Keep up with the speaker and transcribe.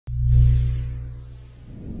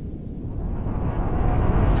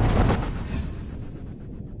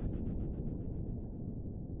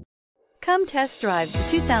Come test drive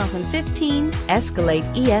the 2015 Escalade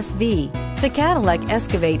ESV. The Cadillac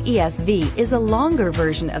Escalade ESV is a longer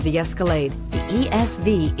version of the Escalade. The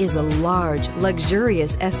ESV is a large,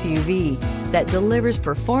 luxurious SUV that delivers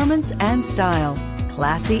performance and style.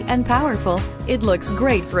 Classy and powerful, it looks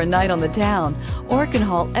great for a night on the town or can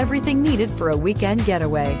haul everything needed for a weekend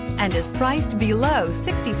getaway and is priced below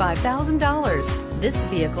 $65,000. This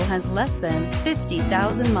vehicle has less than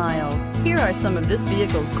 50,000 miles. Here are some of this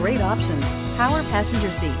vehicle's great options: power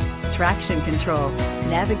passenger seat, traction control,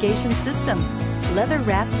 navigation system,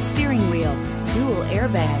 leather-wrapped steering wheel, dual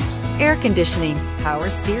airbags, air conditioning, power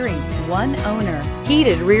steering, one owner,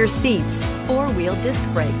 heated rear seats, four-wheel disc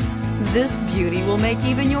brakes. This beauty will make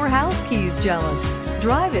even your house keys jealous.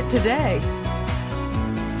 Drive it today.